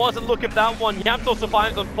 he wasn't looking for that one. Yapsor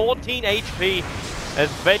survives on 14 HP. As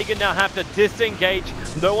Vega now have to disengage.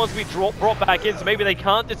 No one's been brought back in, so maybe they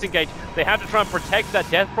can't disengage. They have to try and protect that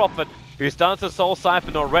Death Prophet, who starts a Soul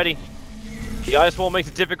Siphon already. The Ice Wall makes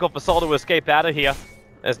it difficult for Soul to escape out of here.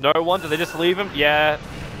 There's no one. Do they just leave him? Yeah.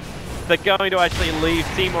 They're going to actually leave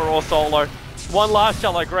Seema or Solo. One last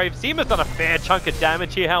Shallow Grave. Seema's done a fair chunk of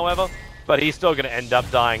damage here, however, but he's still going to end up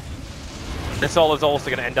dying. The Solo's also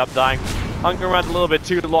going to end up dying. Hung around a little bit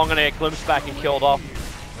too long and it glimpsed back and killed off.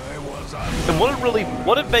 And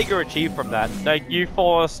what did Vega achieve from that? You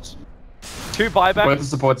forced 2 buybacks. Both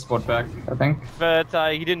the support back, I think. But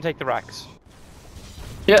he didn't take the racks.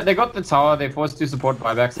 Yeah, they got the tower, they forced 2 support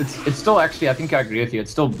buybacks. It's still actually, I think I agree with you,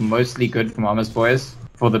 it's still mostly good for Mama's Boys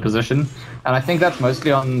for the position. And I think that's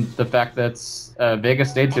mostly on the fact that Vega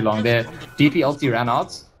stayed too long. Their DP ulti ran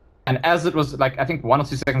out. And as it was, like, I think 1 or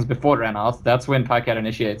 2 seconds before it ran out, that's when Pyke had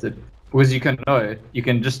initiated. Because you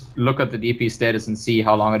can just look at the DP status and see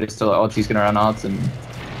how long it is till ulti's gonna run out, and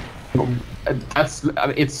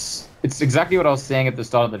it's exactly what I was saying at the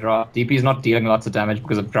start of the draft. DP is not dealing lots of damage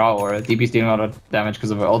because of draw aura. DP is dealing a lot of damage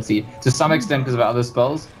because of her ulti, to some extent because of her other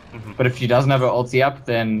spells. But if she doesn't have her ulti up,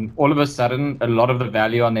 then all of a sudden a lot of the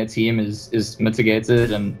value on their team is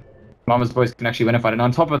mitigated, and Mama's Boys can actually win a fight. And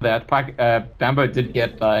on top of that, Bambo did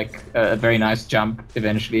get like a very nice jump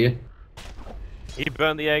eventually. He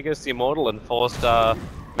burned the Aegis Immortal and forced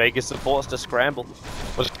Vegas supports to scramble,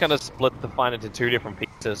 which kind of split the fight into 2 different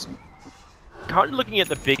pieces. Currently looking at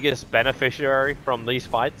the biggest beneficiary from these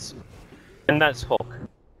fights, and that's Hook.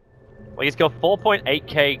 Well, he's got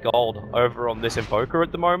 4.8k gold over on this Invoker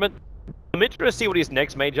at the moment. I'm interested to see what his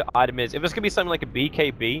next major item is. If it's going to be something like a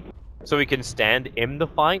BKB, so he can stand in the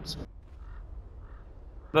fight.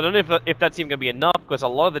 But I don't know if that's even going to be enough, because a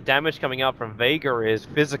lot of the damage coming out from Vega is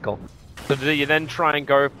physical. So do you then try and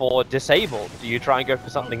go for Disable? Do you try and go for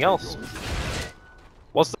something else?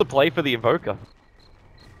 What's the play for the Invoker?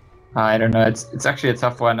 I don't know, it's actually a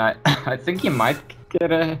tough one. I think he might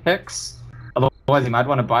get a Hex. Otherwise he might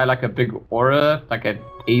want to buy like a big aura, like an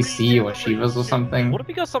AC or Shivas or something. What if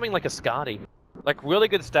he got something like a Skadi? Like really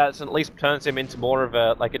good stats and at least turns him into more of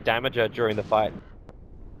a like a damager during the fight.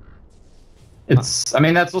 I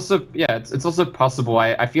mean, that's also, yeah, it's also possible.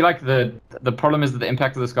 I feel like the problem is that the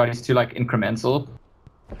impact of the Skadi is too like incremental.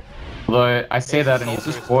 Although I say that and he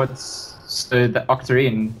just bought So the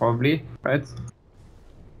Octarine, probably, right?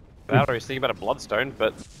 I was thinking about a Bloodstone,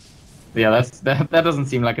 but Yeah, that doesn't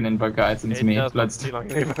seem like an invoker item to me. It doesn't seem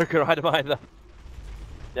like an invoker item either.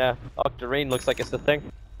 Yeah, Octarine looks like it's the thing.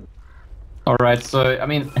 Alright, so, I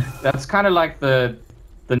mean, that's kind of like the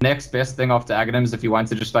next best thing after Aghanims if you want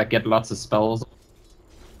to just, like, get lots of spells.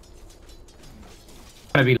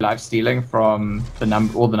 It's gonna be life stealing from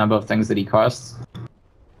all the number of things that he casts.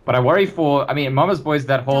 But I worry for, I mean, Mama's Boys,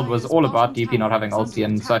 that hold was all about DP not having ulti,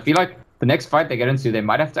 and so I feel like the next fight they get into, they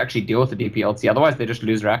might have to actually deal with the DP ulti, otherwise they just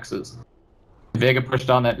lose Raxes. Vega push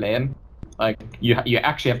down that lane, like, you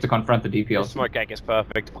actually have to confront the DP ulti. Smoke Egg is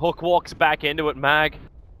perfect. Hook walks back into it, Mag.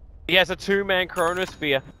 He has a 2-man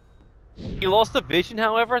Chronosphere. He lost the vision,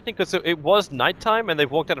 however, I think because it was nighttime and they've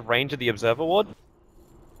walked out of range of the Observer Ward.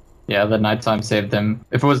 Yeah, the nighttime saved him.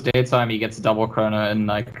 If it was daytime, he gets a double chrono and,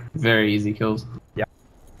 like, very easy kills. Yeah.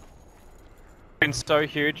 Been so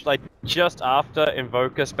huge, like, just after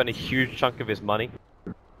Invoker spent a huge chunk of his money.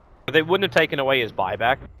 But they wouldn't have taken away his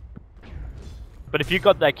buyback. But if you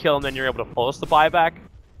got that kill and then you're able to force the buyback,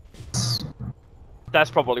 that's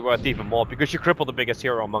probably worth even more because you cripple the biggest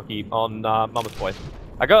hero on Mama's Boys.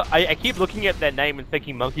 I keep looking at their name and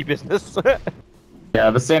thinking monkey business. Yeah,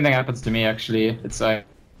 the same thing happens to me actually. It's like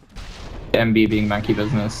MB being monkey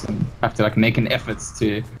business and have to like make an effort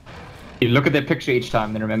to. You look at their picture each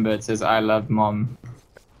time, then remember it says "I love mom."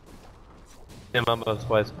 Yeah, Mama's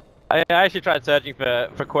Boys. I actually tried searching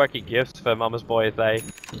for quirky gifts for Mama's Boys.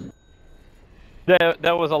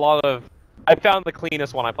 There was a lot of. I found the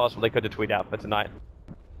cleanest one I possibly could to tweet out for tonight.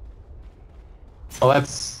 Well,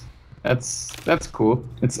 that's cool.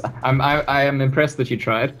 I am impressed that you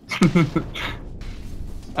tried.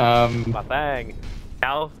 But bang!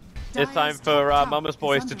 Now it's time for Mama's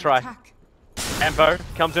Boys to try. Embo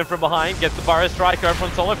comes in from behind, gets the Burrow Strike over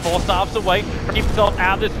on solo, 4 staffs away, keeps himself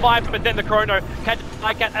out of this fight, but then the Chrono catches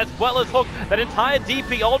Icat as well as Hook. That entire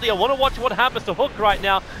DP ulti, I want to watch what happens to Hook right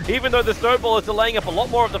now. Even though the Snowball is delaying up a lot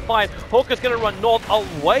more of the fight, Hook is going to run north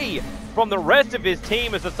away from the rest of his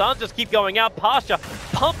team as the Suns just keep going out. Pasha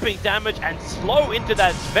pumping damage and slow into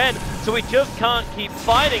that Sven, so he just can't keep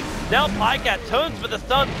fighting. Now Icat turns for the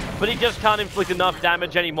stun, but he just can't inflict enough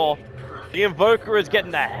damage anymore. The Invoker is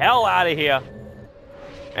getting the hell out of here.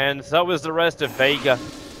 And so is the rest of Vega.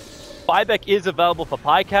 Buyback is available for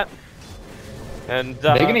Pycat. And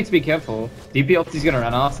Vega needs to be careful. DP ulti's gonna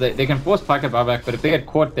run off. They can force Pycat buyback, but if they get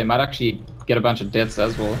caught, they might actually get a bunch of deaths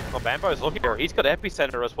as well. Well, Bambo's looking for it. He's got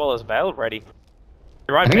Epicenter as well as Veil ready.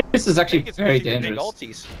 You're right. I think this is actually very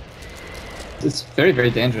dangerous. It's very,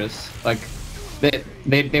 very dangerous. Like,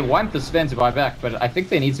 they want the Sven to buy back, but I think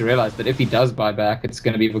they need to realize that if he does buy back, it's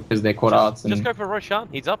gonna be because they're caught out. Just go for Roshan.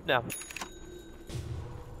 He's up now.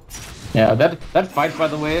 Yeah, that fight, by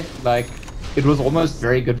the way, like, it was almost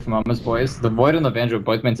very good for Mama's Boys. The Void and the Avenger were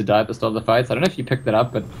both meant to die at the start of the fight. I don't know if you picked it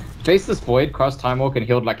up, but faced this Void, cast Time Walk, and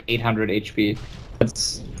healed like 800 HP.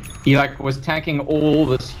 He like was tanking all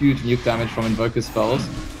this huge nuke damage from Invoker spells,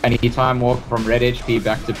 and he Time Walk from red HP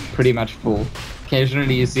back to pretty much full.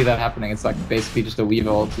 Occasionally you see that happening. It's like basically just a Weaver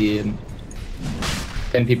ulti, and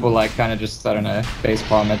then people like kind of just, I don't know, face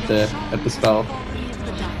palm at the spell.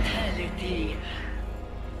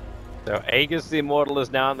 So Aegis the Immortal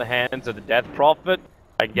is now in the hands of the Death Prophet.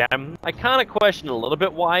 Again, I kind of question a little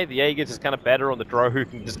bit why the Aegis is kind of better on the Drow who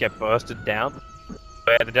can just get bursted down.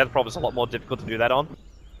 But yeah, the Death Prophet is a lot more difficult to do that on.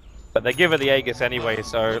 But they give her the Aegis anyway,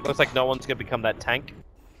 so it looks like no one's going to become that tank.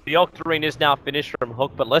 The Octarine is now finished from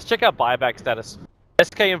Hook, but let's check out buyback status.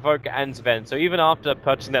 SK Invoker and Sven, so even after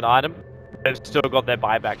purchasing that item, they've still got their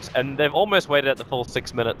buybacks. And they've almost waited at the full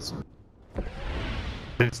 6 minutes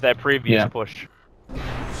since their previous push.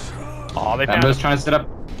 Oh, Bambo's trying to set up.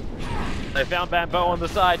 They found Bambo on the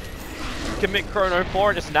side. Commit Chrono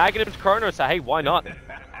for it. It's an Aghanims Chrono, so hey, why not?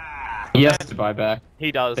 He has to buy back.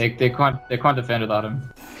 He does. They can't defend without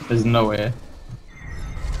him. There's no way.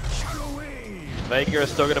 Vega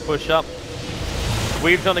is still going to push up.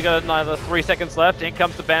 We've only got another 3 seconds left. In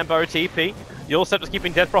comes the Bambo TP. The Ulcept is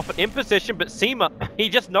keeping Death Prophet in position, but Seema, he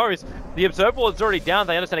just knows. The Observer is already down.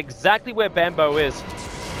 They understand exactly where Bambo is.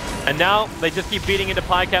 And now they just keep beating into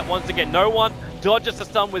Pycat once again. No one dodges the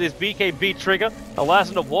stun with his BKB trigger. Allows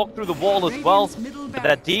him to walk through the wall as well. But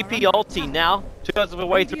that DP ulti now, 2/3 of the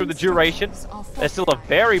way through the duration. There's still a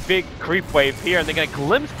very big creep wave here, and they're going to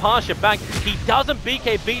glimpse Pasha back. He doesn't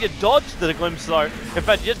BKB to dodge the glimpse though. In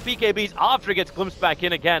fact, just BKBs after he gets glimpsed back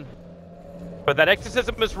in again. But that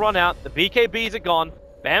exorcism has run out. The BKBs are gone.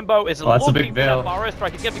 Bambo is looking for that Burrow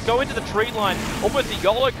Strike. He's going to go into the tree line, almost a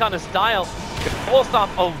YOLO kind of style. Forced up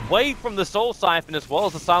away from the Soul Siphon as well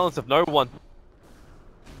as the silence of no one.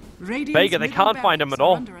 Vega, they can't find him at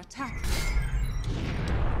all.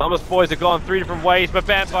 Mama's boys have gone 3 different ways, but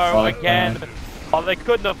Bambo again. Oh, they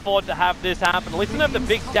couldn't afford to have this happen. At least they don't have the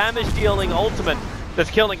big damage dealing ultimate that's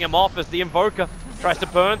killing him off as the Invoker tries to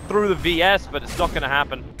burn through the VS, but it's not going to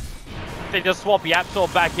happen. They just swap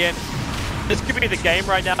Yaptor back in. This could be the game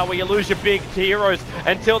right now where you lose your big heroes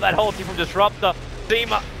until that ulti from Disruptor.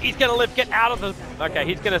 Zima, he's going to live, get out of the... Okay,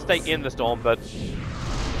 he's going to stay in the storm, but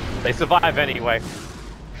they survive anyway.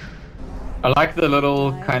 I like the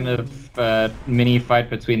little kind of mini fight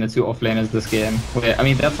between the two offlaners this game. Where, I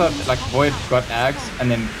mean, that's what, like, Void got Axe and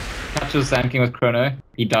then catches Sand King with Chrono.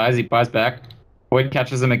 He dies, he buys back. Void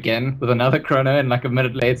catches him again with another Chrono and like a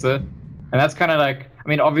minute later. And that's kind of like, I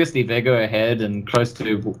mean, obviously Vega ahead and close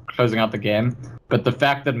to closing out the game. But the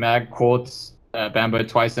fact that Mag caught Bambo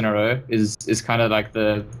twice in a row is kind of like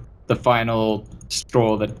the final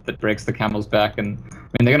straw that breaks the camel's back. And I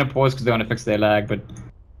mean, they're going to pause because they want to fix their lag, but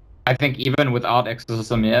I think even without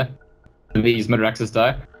Exorcism here, these mid-Raxes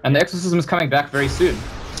die. And the Exorcism is coming back very soon.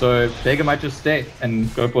 So Vega might just stay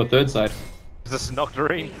and go for a third side. This is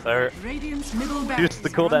Nocturne, so use the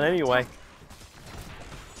cooldown anyway.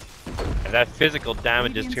 And that physical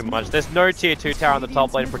damage is too much. There's no tier 2 tower on the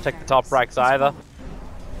top lane to protect the top racks either.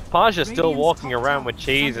 Paja's still walking around with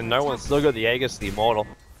cheese and no one's still got the Aegis, the Immortal.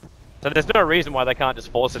 So there's no reason why they can't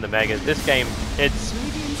just force in the Megas. This game, it's...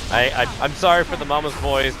 I'm sorry for the Mama's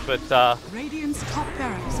boys, but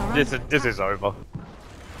this is over.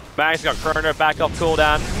 Mag's got Chrono back off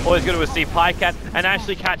cooldown. All he's going to see Pycat and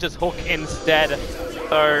actually catches Hook instead.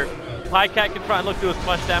 So Pycat can try and look to do as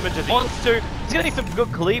much damage as he wants to. He's getting some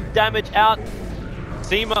good cleave damage out.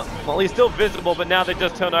 Seema, well, he's still visible, but now they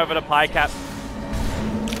just turn over to Pycat.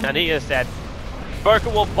 And he is dead. Boca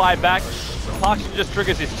will buy back. Parkson just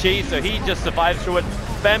triggers his cheese, so he just survives through it.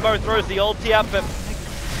 Bambo throws the ulti up, but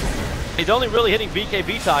he's only really hitting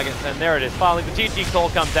BKB targets, and there it is. Finally, the TG call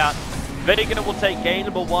comes out. Vega will take game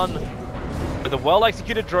number 1 with a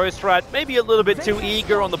well-executed draw strat, maybe a little bit too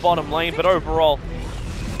eager on the bottom lane, but overall,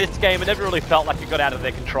 this game, it never really felt like it got out of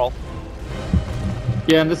their control.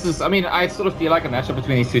 Yeah, and this is, I mean, I sort of feel like a matchup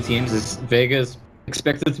between these two teams is Vega's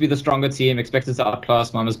expected to be the stronger team, expected to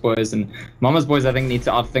outclass Mama's boys, and Mama's boys, I think, need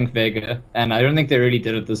to outthink Vega, and I don't think they really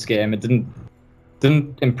did it this game. It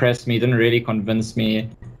didn't impress me, didn't really convince me.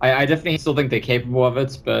 I definitely still think they're capable of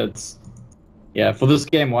it, but yeah, for this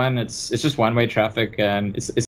game 1, it's just one-way traffic, and it's